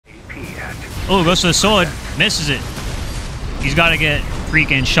Oh, goes for the sword. Misses it. He's got to get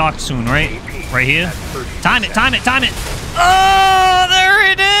freaking shocked soon, right? Right here. Time it, time it, time it. Oh,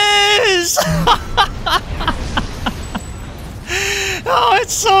 there it is. Oh,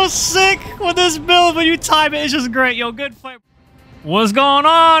 it's so sick with this build. When you time it, it's just great. Yo, good fight. What's going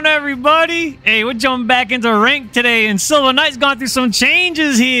on, everybody? Hey, we're jumping back into rank today, and Silver Knight's gone through some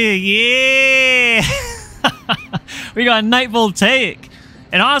changes here. Yeah. We got Night Voltaic.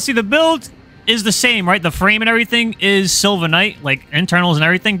 And honestly, the build is the same, right? The frame and everything is Silver Knight, like internals and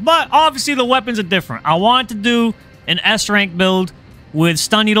everything. But obviously, the weapons are different. I wanted to do an S rank build with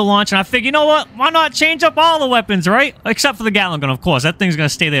stun needle launch, and I figured, you know what? Why not change up all the weapons, right? Except for the Gatling gun, of course. That thing's gonna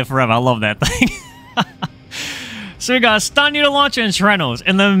stay there forever. I love that thing. So we got stun needle launcher and truenos.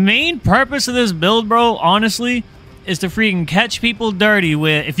 And the main purpose of this build, bro, honestly, is to freaking catch people dirty.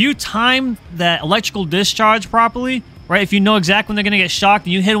 Where if you time that electrical discharge properly, right? If you know exactly when they're gonna get shocked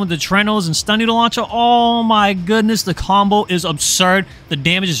and you hit them with the truenos and stun needle launcher, oh my goodness, the combo is absurd. The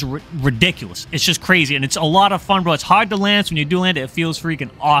damage is ridiculous. It's just crazy, and it's a lot of fun, bro. It's hard to land, so when you do land it, it feels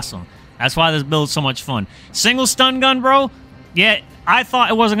freaking awesome. That's why this build is so much fun. Single stun gun, bro. Yeah, I thought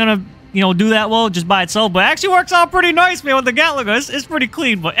it wasn't gonna, you know, do that well just by itself, but it actually works out pretty nice, man, with the Gatling gun. It's pretty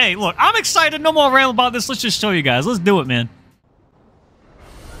clean. But hey, look, I'm excited. No more rambling about this. Let's just show you guys. Let's do it, man.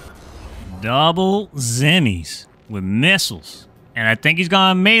 Double zimmies with missiles. And I think he's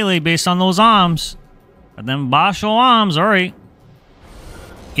gone melee based on those arms. But then Basho arms, alright.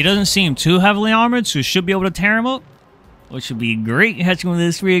 He doesn't seem too heavily armored, so should be able to tear him up. Which would be great. Catching with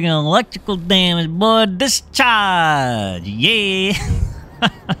this freaking electrical damage, boy. Discharge! Yeah!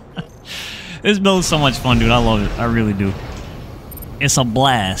 This build is so much fun, dude. I love it. I really do. It's a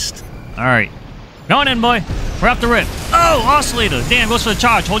blast. Alright. Going in, boy. We're off the rip. Oh, oscillator. Damn, goes for the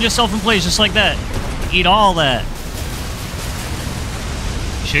charge. Hold yourself in place just like that. Eat all that.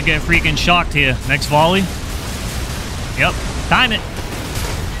 Should get freaking shocked here. Next volley. Yep. Time it.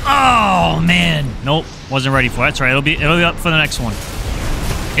 Oh, man. Nope. Wasn't ready for it. That's right. It'll be up for the next one.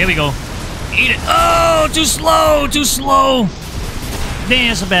 Here we go. Eat it. Oh, too slow. Too slow. Damn,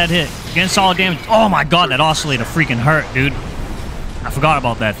 that's a bad hit. Getting solid damage. Oh, my God. That oscillator freaking hurt, dude. I forgot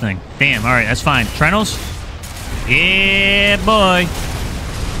about that thing. Damn. All right. That's fine. Trenos. Yeah, boy.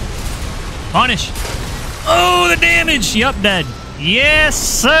 Punish. Oh, the damage. Yup, dead. Yes,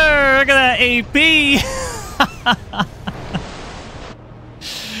 sir. Look at that AP.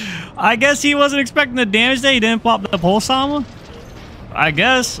 I guess he wasn't expecting the damage there. He didn't pop the pulse armor. I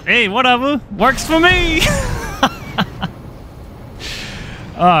guess. Hey, whatever. Works for me.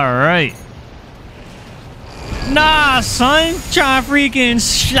 All right. Nah, son. Try to freaking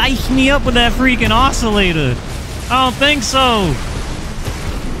slice me up with that freaking oscillator. I don't think so. All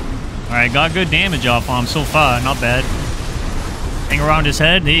right, got good damage off on him so far. Not bad. Hang around his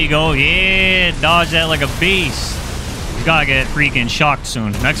head. There you go. Yeah, dodge that like a beast. You gotta get freaking shocked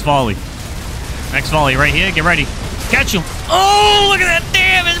soon. Next volley. Next volley right here. Get ready. Catch him. Oh, look at that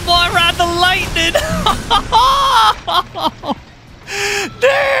damage, boy. Ride the lightning.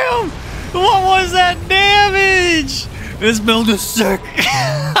 Damn. What was that damage? This build is sick.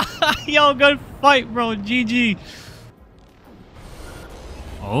 Yo, good fight, bro. GG.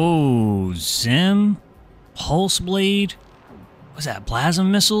 Oh, Zim. Pulse Blade. What's that? Plasma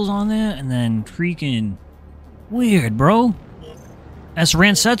missiles on there? And then freaking... Weird, bro. That's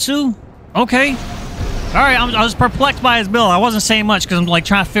Ransetsu? Okay. Alright, I was perplexed by his build. I wasn't saying much because I'm like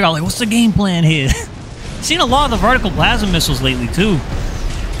trying to figure out like what's the game plan here. Seen a lot of the vertical plasma missiles lately too.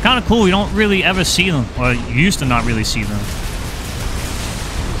 Kind of cool. You don't really ever see them. Or you used to not really see them.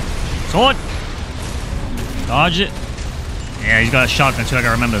 Sword. Dodge it. Yeah, he's got a shotgun too. I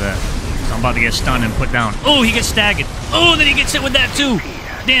gotta remember that. So I'm about to get stunned and put down. Oh, he gets staggered. Oh, then he gets hit with that too.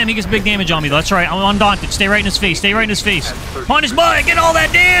 Damn, he gets big damage on me. That's right. I'm undaunted. Stay right in his face. Stay right in his face. Punish, boy. Get all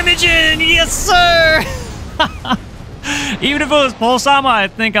that damage in. Yes, sir. Even if it was pulse armor, I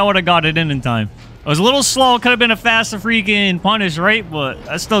think I would have got it in time. It was a little slow. Could have been a faster freaking punish, right? But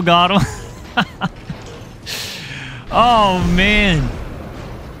I still got him. Oh, man.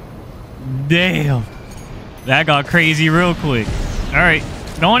 Damn. That got crazy real quick. All right.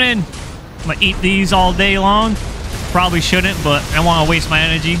 Going in. I'm going to eat these all day long. Probably shouldn't, but I don't want to waste my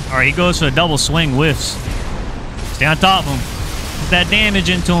energy. All right, he goes for a double swing, whiffs. Stay on top of him. Put that damage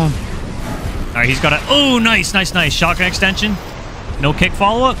into him. All right, he's got a... Oh, nice, nice, nice. Shotgun extension. No kick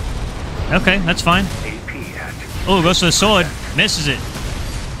follow-up. Okay, that's fine. Oh, goes for the sword. Misses it.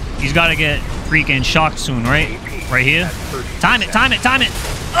 He's got to get freaking shocked soon, right? Right here. Time it, time it, time it.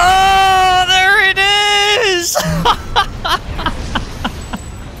 Oh, there it is.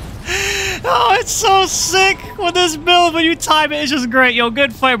 Oh, it's so sick with this build. When you time it, it's just great. Yo,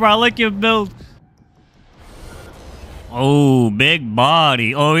 good fight, bro. I like your build. Oh, big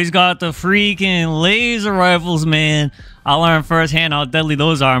body. Oh, he's got the freaking laser rifles, man. I learned firsthand how deadly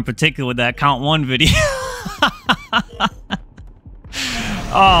those are, in particular with that Count 1 video.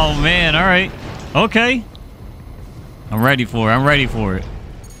 Oh, man. All right. Okay. I'm ready for it. I'm ready for it.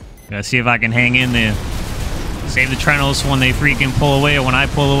 Gotta see if I can hang in there. Save the Trenos when they freaking pull away or when I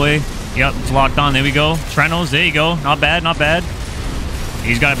pull away. Yep, it's locked on. There we go. Trenos, there you go. Not bad, not bad.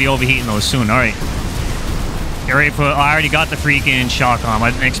 He's got to be overheating those soon. All right. Get ready for... Oh, I already got the freaking shock on.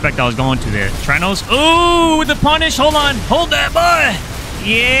 I didn't expect I was going to there. Trenos. Ooh, with the punish. Hold on. Hold that, boy.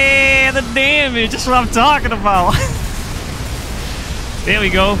 Yeah, the damage. That's what I'm talking about. There we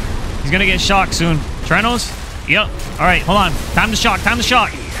go. He's going to get shocked soon. Trenos. Yep. All right, hold on. Time to shock. Time to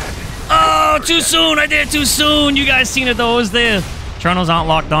shock. Oh, too soon. I did it too soon. You guys seen it, though. It was there. Trenos aren't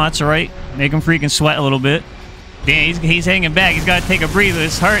locked on. It's all right. Make him freaking sweat a little bit. Damn, he's hanging back. He's got to take a breather.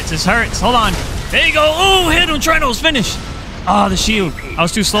 This hurts. This hurts. Hold on. There you go. Oh, hit him. Trenos, finish. Oh, the shield. I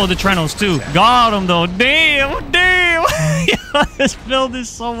was too slow with the Trenos, too. Got him, though. Damn. Damn. This build is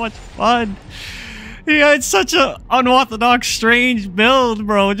so much fun. Yeah, it's such a unorthodox, strange build,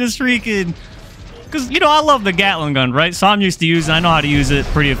 bro. Just freaking... Because, you know, I love the Gatling gun, right? So I'm used to using it. I know how to use it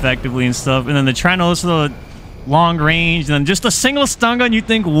pretty effectively and stuff. And then the Trenos, the long range. And then just a single stun gun you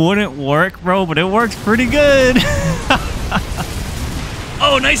think wouldn't work, bro. But it works pretty good.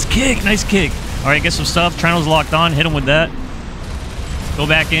 Oh, nice kick. Nice kick. All right, get some stuff. Trenos locked on. Hit him with that. Go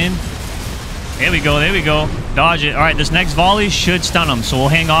back in. There we go. There we go. Dodge it. All right, this next volley should stun him. So we'll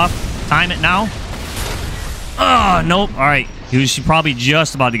hang off. Time it now. Oh, nope. All right. He was probably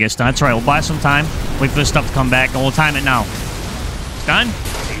just about to get stunned. That's right. We'll buy some time. Wait for this stuff to come back, and we'll time it now. Stun?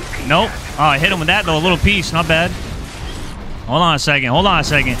 Nope. Oh, I hit him with that, though. A little piece. Not bad. Hold on a second. Hold on a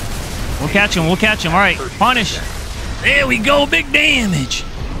second. We'll catch him. We'll catch him. All right. Punish. There we go. Big damage.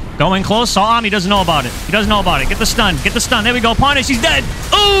 Going close. Saw him. He doesn't know about it. He doesn't know about it. Get the stun. Get the stun. There we go. Punish. He's dead.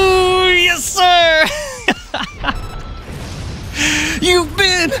 Oh, yes, sir. You've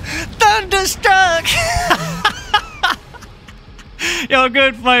been thunderstruck. Yo,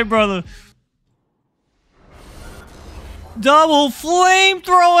 good fight, brother. Double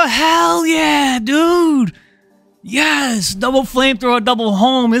flamethrower. Hell yeah, dude. Yes, double flamethrower, double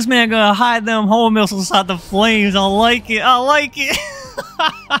home. This man gonna hide them home missiles inside the flames. I like it. I like it.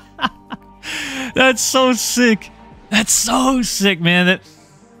 That's so sick. That's so sick, man. That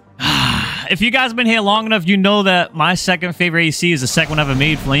if you guys have been here long enough, you know that my second favorite AC is the second one I ever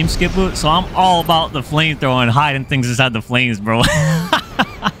made, Flame Skipper. So I'm all about the flamethrower and hiding things inside the flames, bro.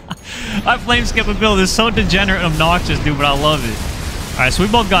 My Flame Skipper build is so degenerate and obnoxious, dude, but I love it. All right, so we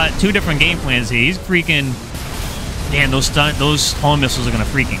both got two different game plans here. He's freaking... Damn, those home missiles are gonna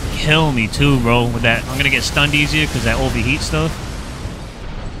freaking kill me too, bro. With that, I'm gonna get stunned easier because that overheat stuff.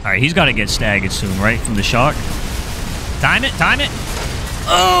 All right, he's got to get staggered soon, right, from the shock. Time it, time it.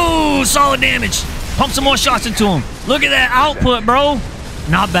 Oh, solid damage. Pump some more shots into him. Look at that output, bro.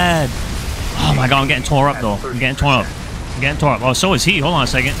 Not bad. Oh my god, I'm getting tore up though. I'm getting torn up. I'm getting tore up. Oh, so is he. Hold on a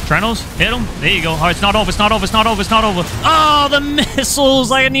second. Trenos, hit him. There you go. All right, it's not over. It's not over. It's not over. It's not over. Oh, the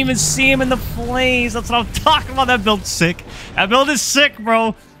missiles. I didn't even see him in the flames. That's what I'm talking about. That build's sick. That build is sick,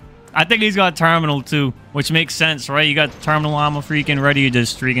 bro. I think he's got terminal too, which makes sense, right? You got terminal armor freaking ready to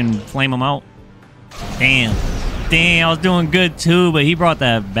just freaking flame him out. Damn. Damn, I was doing good too, but he brought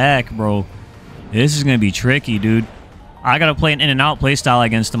that back, bro. This is going to be tricky, dude. I got to play an in and out playstyle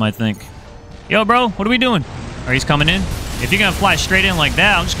against him, I think. Yo, bro, what are we doing? All right, he's coming in. If you're going to fly straight in like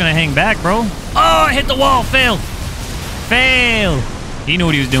that, I'm just going to hang back, bro. Oh, I hit the wall. Fail. Fail. He knew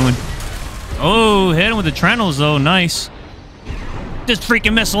what he was doing. Oh, hit him with the Trenos, though. Nice. Just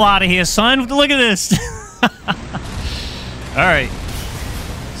freaking missile out of here, son. Look at this. All right.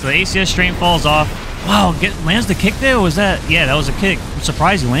 So the ACS strain falls off. Wow, lands the kick there, or was that? Yeah, that was a kick. I'm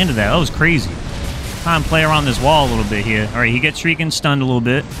surprised he landed that. That was crazy. Time to play around this wall a little bit here. All right, he gets freaking stunned a little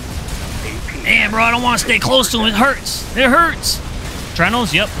bit. Damn, bro, I don't want to stay close to him. It hurts. It hurts.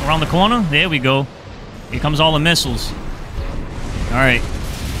 Trenos, yep, around the corner. There we go. Here comes all the missiles. All right.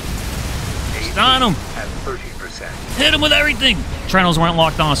 Stun him. Hit him with everything. Trenos weren't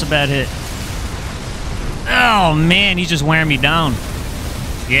locked on. It's a bad hit. Oh, man, he's just wearing me down.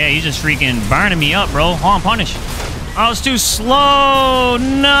 Yeah, he's just freaking burning me up, bro. Hold on, punish. I was too slow.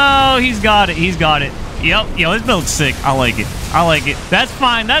 No, he's got it. He's got it. Yep. Yo, this build's sick. I like it. I like it. That's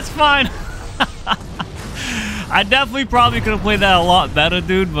fine. That's fine. I definitely probably could have played that a lot better,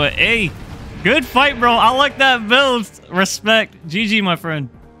 dude. But, hey, good fight, bro. I like that build. Respect. GG, my friend.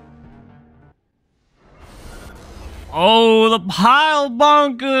 Oh, the pile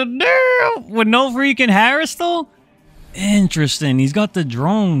bunker. Damn. With no freaking Harris, though? Interesting. He's got the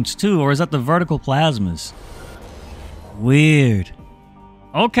drones, too. Or is that the vertical plasmas? Weird.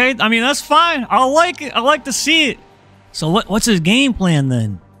 Okay, I mean, that's fine. I like it. I like to see it. So what's his game plan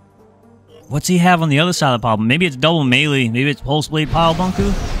then? What's he have on the other side of the power? Maybe it's double melee. Maybe it's pulse blade power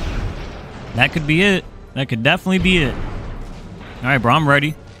bunker. That could be it. That could definitely be it. All right, bro, I'm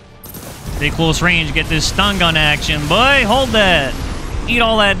ready. Stay close range. Get this stun gun action. Boy, hold that. Eat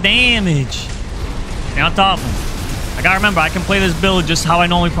all that damage. Stay on top of him. I gotta remember, I can play this build just how I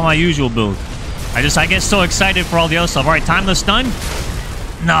normally play my usual build. I get so excited for all the other stuff. All right, time to stun.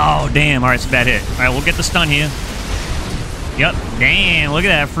 No, damn. All right, it's a bad hit. All right, we'll get the stun here. Yep. Damn, look at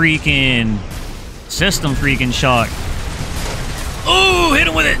that freaking system freaking shock. Oh, hit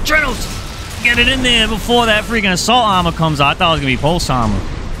him with it. Truenos. Get it in there before that freaking assault armor comes out. I thought it was going to be pulse armor.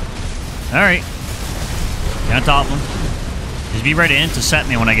 All right. Get on top of him. Just be ready to intercept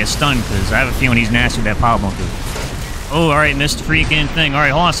me when I get stunned, because I have a feeling he's nasty with that power bunker. Oh, all right, missed the freaking thing. All right,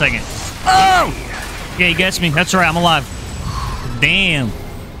 hold on a second. Oh! Yeah, he gets me. That's all right, I'm alive. Damn.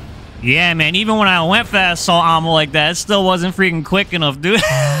 Yeah, man, even when I went for that assault armor like that, it still wasn't freaking quick enough, dude.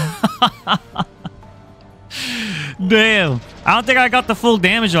 Damn. I don't think I got the full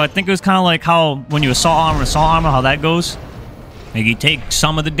damage, though. I think it was kind of like how, when you assault armor, how that goes. Like, you take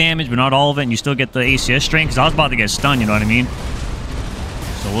some of the damage, but not all of it, and you still get the ACS strength, because I was about to get stunned, you know what I mean?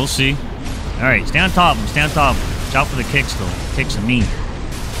 So, we'll see. All right, stay on top of him, stay on top of him. Watch out for the kicks, though. Kicks are mean.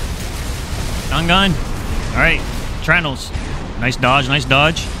 Stun gun. All right, truenos. Nice dodge, nice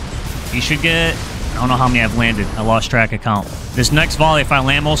dodge. He should get... I don't know how many I've landed. I lost track of count. This next volley, if I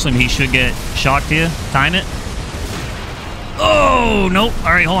land most of them, he should get shocked here. Time it. Oh, nope.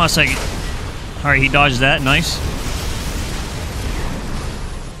 All right, hold on a second. All right, he dodged that. Nice.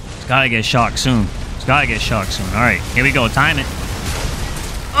 It's got to get shocked soon. It's got to get shocked soon. All right, here we go. Time it.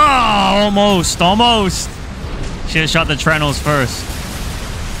 Oh, almost. Almost. Should have shot the truenos first.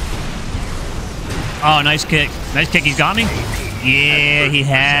 Oh, nice kick. Nice kick. He's got me. Yeah, he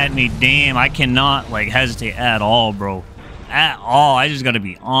had me. Damn, I cannot, like, hesitate at all, bro. At all. I just got to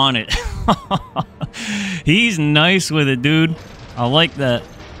be on it. He's nice with it, dude. I like that.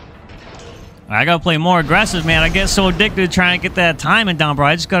 I got to play more aggressive, man. I get so addicted to trying to get that timing down, bro.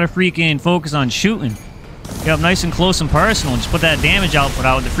 I just got to freaking focus on shooting. Get up nice and close and personal. Just put that damage output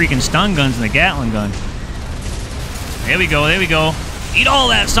out with the freaking stun guns and the Gatling gun. There we go. There we go. Eat all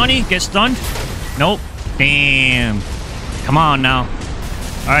that, Sonny. Get stunned. Nope. Damn. Come on now.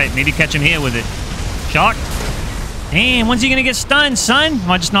 All right, maybe catch him here with it. Shock. Damn, when's he going to get stunned, son?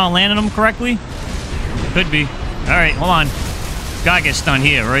 Am I just not landing him correctly? Could be. All right, hold on. Gotta get stunned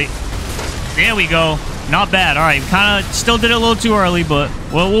here, right? There we go. Not bad. All right, kind of still did it a little too early, but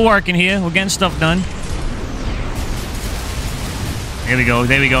we're working here. We're getting stuff done. There we go.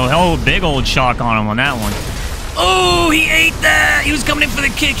 There we go. Oh, big old shock on him on that one. Oh, he ate that. He was coming in for the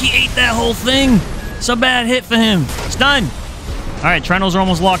kick. He ate that whole thing. It's a bad hit for him. It's done. All right, truenos are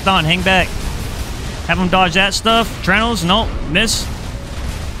almost locked on. Hang back. Have him dodge that stuff. Truenos, nope, miss.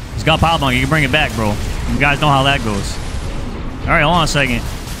 He's got power bunk. You can bring it back, bro. You guys know how that goes. All right, hold on a second.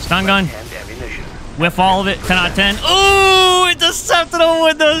 Stun gun. Whiff all of it. 10 out of 10. Ooh, intercepted him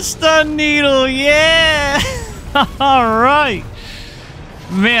with the stun needle. Yeah. All right.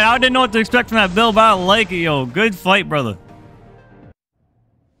 Man, I didn't know what to expect from that build, but I like it, yo. Good fight, brother.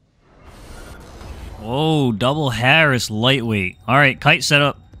 Whoa, double Harris lightweight. All right, kite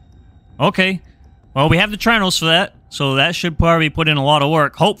setup. Okay. Well, we have the truenos for that, so that should probably put in a lot of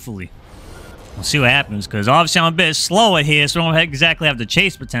work, hopefully. We'll see what happens, because obviously I'm a bit slower here, so I don't exactly have the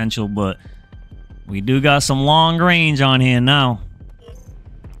chase potential, but we do got some long range on here now.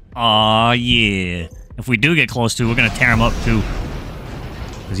 Aw, yeah. If we do get close to, we're going to tear him up, too.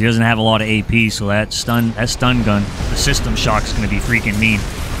 Because he doesn't have a lot of AP, so that stun gun, the system shock is going to be freaking mean.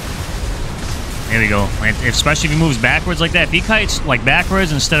 There we go. Especially if he moves backwards like that. If he kites like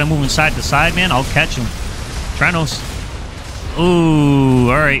backwards instead of moving side to side, man, I'll catch him. Truenos. Ooh,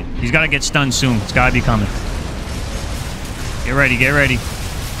 all right. He's got to get stunned soon. It's got to be coming. Get ready, get ready.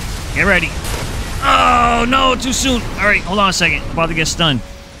 Get ready. Oh, no, too soon. All right, hold on a second. I'm about to get stunned.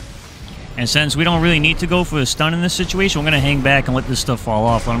 And since we don't really need to go for a stun in this situation, we're going to hang back and let this stuff fall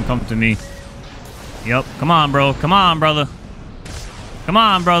off. Let him come to me. Yep. Come on, bro. Come on, brother. Come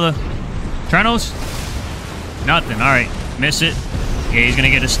on, brother. Truenos? Nothing. All right. Miss it. Yeah, he's going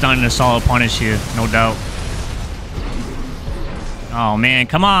to get a stun and a solid punish here. No doubt. Oh, man.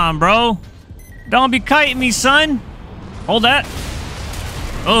 Come on, bro. Don't be kiting me, son. Hold that.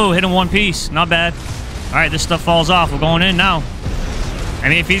 Oh, hit him one piece. Not bad. All right, this stuff falls off. We're going in now. I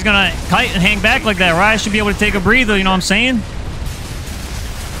mean, if he's going to kite and hang back like that, Ryan should be able to take a breather, you know what I'm saying?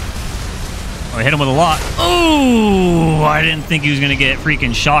 Oh, I hit him with a lot. Oh, I didn't think he was going to get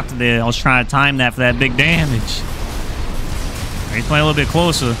freaking shocked there. I was trying to time that for that big damage. He's playing a little bit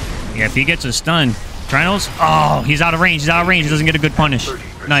closer. Yeah, if he gets a stun. Truenos? Oh, he's out of range. He's out of range. He doesn't get a good punish.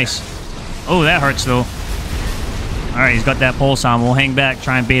 Nice. Oh, that hurts, though. All right, he's got that pulse on. We'll hang back,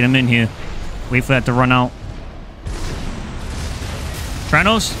 try and bait him in here. Wait for that to run out.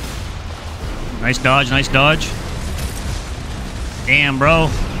 Truenos? Nice dodge, nice dodge. Damn, bro.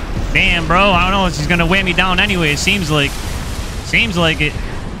 Damn, bro. I don't know if he's going to weigh me down anyway. It seems like. Seems like it.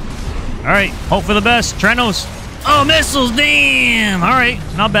 All right, hope for the best. Truenos. Oh, missiles. Damn. All right,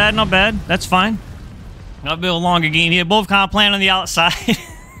 not bad, not bad. That's fine. I'll build a longer game here. Both kind of playing on the outside.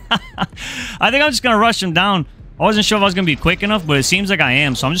 I think I'm just going to rush him down. I wasn't sure if I was going to be quick enough, but it seems like I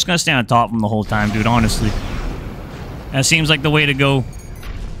am. So I'm just going to stay on top of him the whole time, dude, honestly. That seems like the way to go.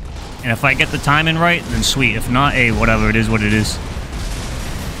 And if I get the timing right, then sweet. If not, hey, whatever. It is what it is.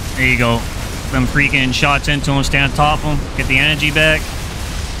 There you go. Them freaking shots into him. Stay on top of him. Get the energy back.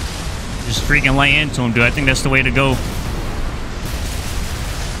 Just freaking lay into him, dude. I think that's the way to go.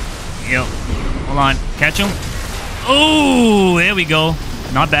 Yep. Hold on. Catch him. Oh, there we go.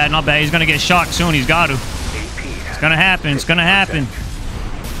 Not bad, not bad. He's going to get shocked soon. He's got to. It's going to happen. It's going to happen.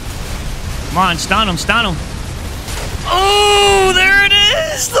 Come on, stun him, stun him. Oh, there it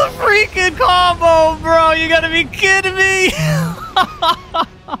is. The freaking combo, bro. You got to be kidding me.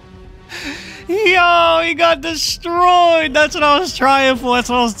 Yo, he got destroyed. That's what I was trying for. That's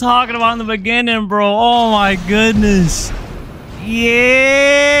what I was talking about in the beginning, bro. Oh, my goodness.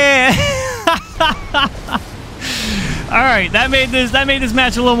 Yeah. All right, that made this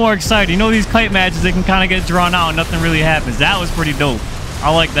match a little more exciting. You know, these kite matches, they can kind of get drawn out and nothing really happens. That was pretty dope.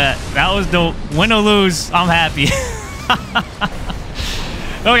 I like that. That was dope. Win or lose, I'm happy.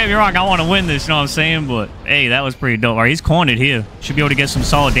 Don't get me wrong, I want to win this, you know what I'm saying? But, hey, that was pretty dope. All right, he's cornered here. Should be able to get some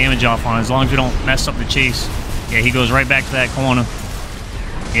solid damage off on it as long as we don't mess up the chase. Yeah, he goes right back to that corner.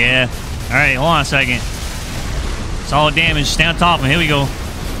 Yeah. All right, hold on a second. Solid damage. Stay on top of him. Here we go.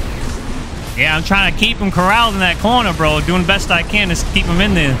 Yeah, I'm trying to keep him corralled in that corner, bro. Doing the best I can to keep him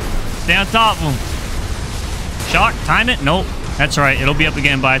in there. Stay on top of him. Shock. Time it. Nope. That's right. It'll be up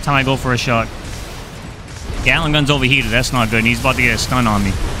again by the time I go for a shock. Gatling gun's overheated. That's not good. And he's about to get a stun on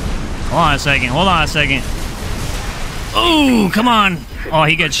me. Hold on a second. Hold on a second. Ooh, come on. Oh,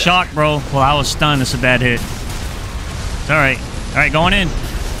 he gets shocked, bro. Well, I was stunned. It's a bad hit. It's all right. All right, going in.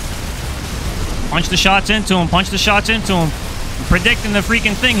 Punch the shots into him. Punch the shots into him. I'm predicting the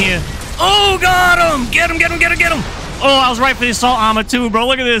freaking thing here. Oh, got him. Get him, get him, get him, get him. Oh, I was right for the assault armor, too, bro.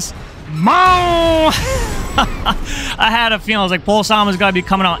 Look at this. Mow. I had a feeling. I was like, pulse armor's got to be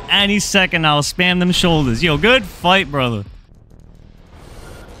coming out any second now. Spam them shoulders. Yo, good fight, brother.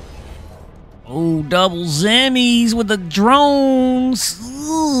 Oh, double zimmies with the drones.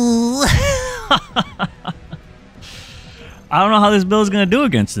 I don't know how this build's going to do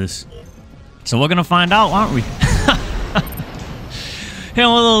against this. So we're going to find out, aren't we? Hit him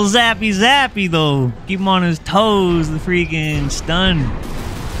with a little zappy, though. Keep him on his toes, the freaking stun.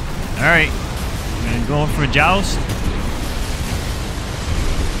 All right. Gonna go for a joust.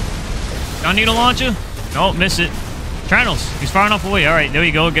 Don't need a launcher? Nope, miss it. Truenos, he's far enough away. All right, there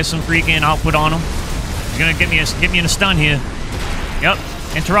we go. Get some freaking output on him. He's gonna get me in a stun here. Yep.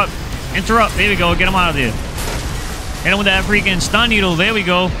 Interrupt. Interrupt. There we go. Get him out of there. Hit him with that freaking stun needle. There we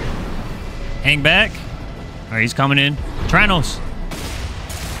go. Hang back. All right, he's coming in. Truenos.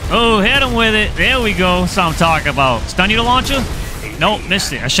 Oh, hit him with it. There we go. That's what I'm talking about. Stun needle launcher? Nope,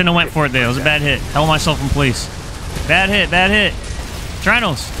 missed it. I shouldn't have went for it there. It was a bad hit. Held myself in place. Bad hit, bad hit.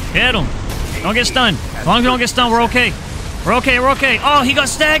 Truenos, hit him. Don't get stunned. As long as we don't get stunned, we're okay. We're okay, we're okay. Oh, he got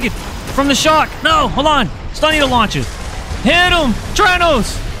staggered from the shock. No, hold on. Stun needle launcher. Hit him.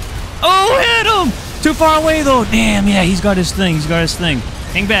 Truenos. Oh, hit him. Too far away, though. Damn, yeah, he's got his thing. He's got his thing.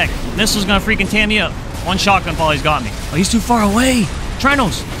 Hang back. Missile's gonna freaking tear me up. One shotgun ball, he's got me. Oh, he's too far away.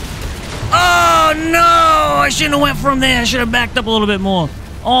 Truenos. Oh, no! I shouldn't have went from there. I should have backed up a little bit more.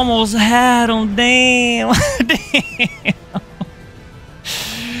 Almost had him. Damn. Damn.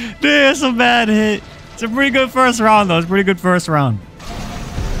 Dude, that's a bad hit. It's a pretty good first round, though. It's a pretty good first round.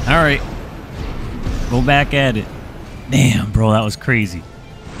 All right. Go back at it. Damn, bro. That was crazy.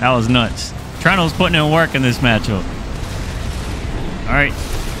 That was nuts. Trueno's putting in work in this matchup. All right.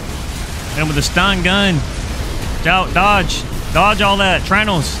 Hit him with the stun gun. Dodge. Dodge all that.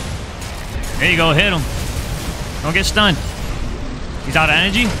 Trueno's. There you go, hit him. Don't get stunned. He's out of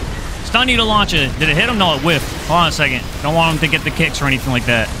energy. Stun needle launcher. Did it hit him? No, it whiffed. Hold on a second. Don't want him to get the kicks or anything like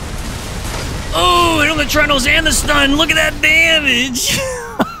that. Oh, hit him the Truenos and the stun. Look at that damage.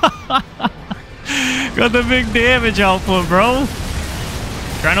 Got the big damage output, bro.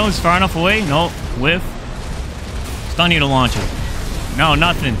 Truenos far enough away. Nope. Whiff. Stun needle launcher. No,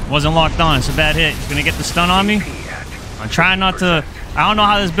 nothing. Wasn't locked on. It's a bad hit. He's going to get the stun on me. I'm trying not to... I don't know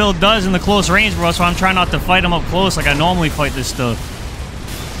how this build does in the close range, bro, so I'm trying not to fight him up close like I normally fight this stuff.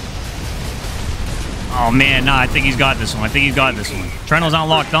 Oh, man, nah, I think he's got this one. I think he's got this one. Trueno's not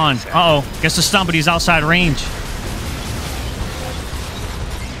locked on. Uh-oh. Gets the stun, but he's outside range.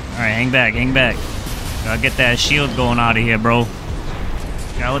 All right, hang back, hang back. Gotta get that shield going out of here, bro.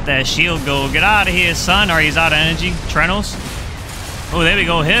 Gotta let that shield go. Get out of here, son. All right, he's out of energy. Trueno's. Oh, there we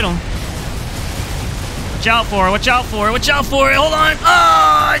go. Hit him. Watch out for it. Watch out for it. Watch out for it. Hold on. Oh,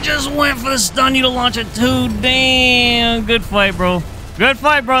 I just went for the stun needle launcher too. Damn. Good fight, bro. Good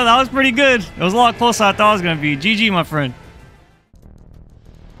fight, bro. That was pretty good. It was a lot closer than I thought it was going to be. GG, my friend.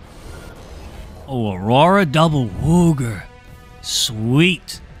 Oh, Aurora double wueger.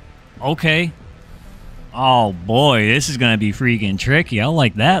 Sweet. Okay. Oh, boy. This is going to be freaking tricky. I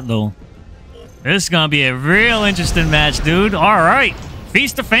like that, though. This is going to be a real interesting match, dude. All right.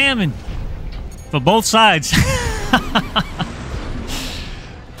 Feast of famine. For both sides. All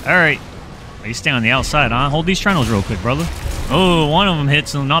right. Oh, you stay on the outside, huh? Hold these truenos real quick, brother. Oh, one of them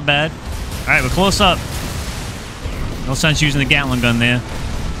hits him. Not bad. All right, we're close up. No sense using the Gatling gun there.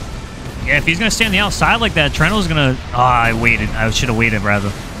 Yeah, if he's going to stay on the outside like that, trueno's going to... Oh, I waited. I should have waited,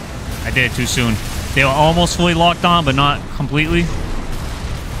 rather. I did it too soon. They were almost fully locked on, but not completely.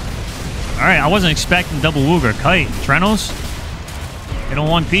 All right, I wasn't expecting double wueger. Kite. Truenos. Hit on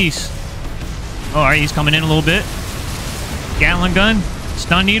one piece. Oh, all right, he's coming in a little bit. Gatling gun.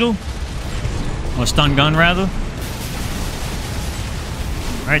 Stun needle. Or stun gun, rather.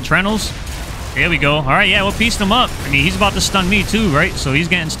 All right, truenos. There we go. All right, yeah, we'll piece him up. I mean, he's about to stun me, too, right? So he's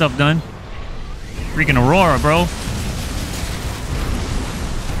getting stuff done. Freaking Aurora, bro.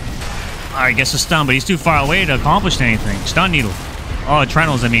 All right, gets a stun, but he's too far away to accomplish anything. Stun needle. Oh,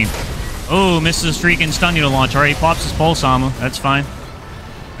 truenos, I mean. Oh, misses freaking stun needle launch. All right, he pops his pulse armor. That's fine.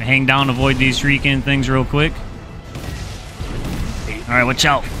 I hang down to avoid these freaking things real quick. All right, watch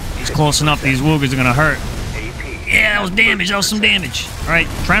out. He's close enough. These wuegers are going to hurt. Yeah, that was damage. That was some damage. All right,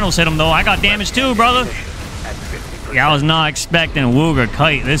 truenos hit him, though. I got damage, too, brother. Yeah, I was not expecting a wueger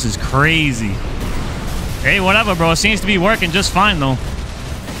kite. This is crazy. Hey, whatever, bro. It seems to be working just fine, though.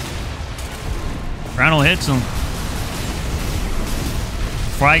 Trueno hits him.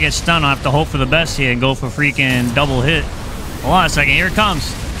 Before I get stunned, I have to hope for the best here and go for freaking double hit. Hold on a second. Here it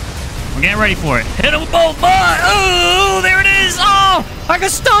comes. I'm getting ready for it. Hit him with both. Oh, there it is. Oh, I got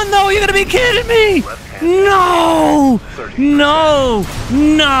stunned, though. You're going to be kidding me. No. No.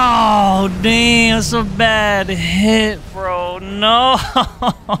 No. Damn, that's a bad hit, bro. No.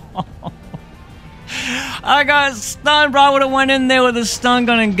 I got stunned, bro. I would have went in there with a stun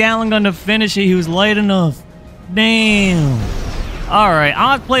gun and Gatling gun to finish it. He was light enough. Damn. All right,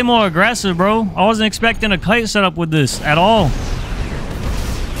 I'll have to play more aggressive, bro. I wasn't expecting a kite setup with this at all.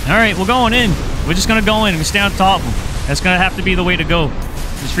 All right, we're going in. We're just going to go in and stay on top of him. That's going to have to be the way to go.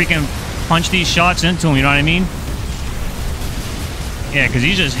 Just freaking punch these shots into him, you know what I mean? Yeah, because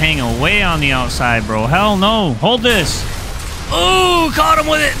he's just hanging way on the outside, bro. Hell no. Hold this. Ooh, caught him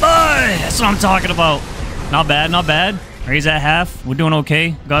with it. Boy, that's what I'm talking about. Not bad, not bad. He's at half. We're doing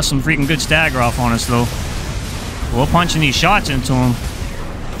okay. Got some freaking good stagger off on us, though. We're punching these shots into him. All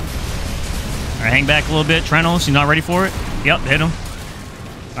right, hang back a little bit. truenos, you not ready for it? Yep, hit him.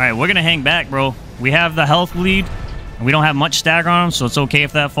 All right, we're going to hang back, bro. We have the health lead, and we don't have much stagger on him, so it's okay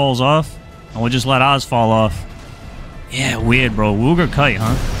if that falls off. And we'll just let ours fall off. Yeah, weird, bro. Wueger kite,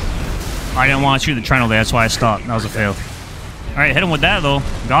 huh? I didn't want to shoot the trueno there. That's why I stopped. That was a fail. All right, hit him with that, though.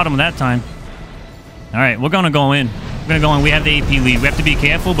 Got him that time. All right, we're going to go in. We're going to go in. We have the AP lead. We have to be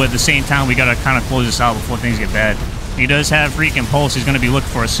careful, but at the same time, we got to kind of close this out before things get bad. He does have freaking pulse. He's going to be looking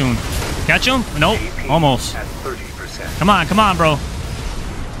for us soon. Catch him? Nope. Almost. Come on, bro.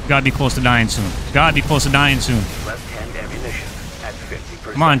 Gotta be close to dying soon. Gotta be close to dying soon.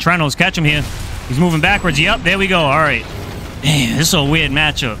 Come on, truenos, catch him here. He's moving backwards. Yep, there we go. All right. Man, this is a weird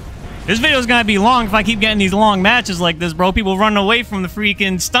matchup. This video's gonna be long if I keep getting these long matches like this, bro. People running away from the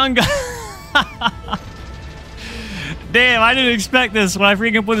freaking stun gun. Damn, I didn't expect this. When I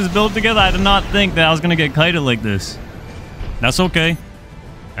freaking put this build together, I did not think that I was gonna get kited like this. That's okay.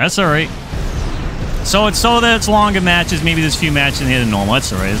 That's all right. So it's so that it's longer matches. Maybe there's a few matches in here than normal.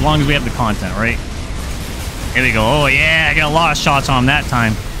 That's all right. As long as we have the content, right? Here we go. Oh, yeah. I got a lot of shots on him that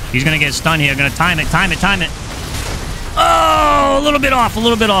time. He's going to get stunned here. Going to time it. Oh, a little bit off.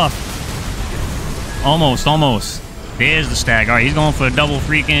 Almost. There's the stag. All right, he's going for a double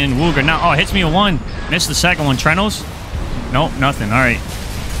freaking wueger. Now, oh, hits me with one. Missed the second one. truenos? Nope, nothing. All right.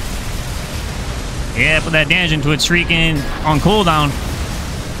 Yeah, put that damage into it. Freaking on cooldown.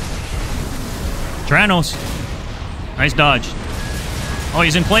 truenos. Nice dodge. Oh,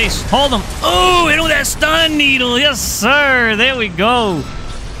 he's in place. Hold him. Oh, hit him with that stun needle. Yes, sir. There we go.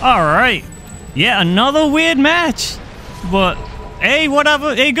 All right. Yeah, another weird match. But, hey,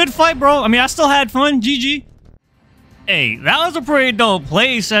 whatever. Hey, good fight, bro. I mean, I still had fun. GG. Hey, that was a pretty dope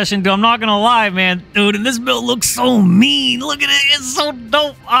play session, dude. I'm not gonna lie, man. Dude, and this build looks so mean. Look at it. It's so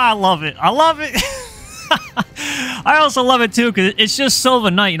dope. I love it. I love it. I also love it, too, because it's just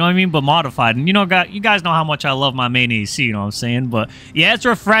Silver Knight, you know what I mean? But modified. And, you know, you guys know how much I love my main AC, you know what I'm saying? But, yeah, it's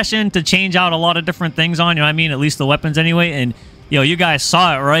refreshing to change out a lot of different things on, you know what I mean? At least the weapons anyway. And, yo, you guys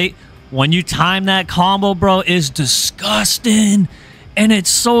saw it, right? When you time that combo, bro, it's disgusting. And it's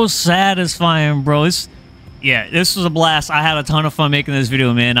so satisfying, bro. Yeah, this was a blast. I had a ton of fun making this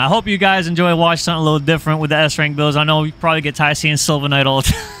video, man. I hope you guys enjoy watching something a little different with the S-rank builds. I know you probably get tired of seeing Silver Knight all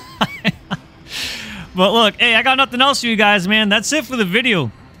the time. But look, hey, I got nothing else for you guys, man. That's it for the video.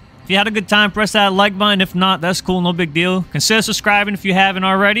 If you had a good time, press that like button. If not, that's cool. No big deal. Consider subscribing if you haven't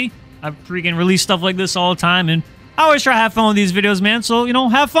already. I freaking release stuff like this all the time, and I always try to have fun with these videos, man. So, you know,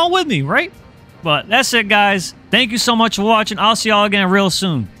 have fun with me, right? But that's it, guys. Thank you so much for watching. I'll see y'all again real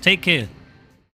soon. Take care.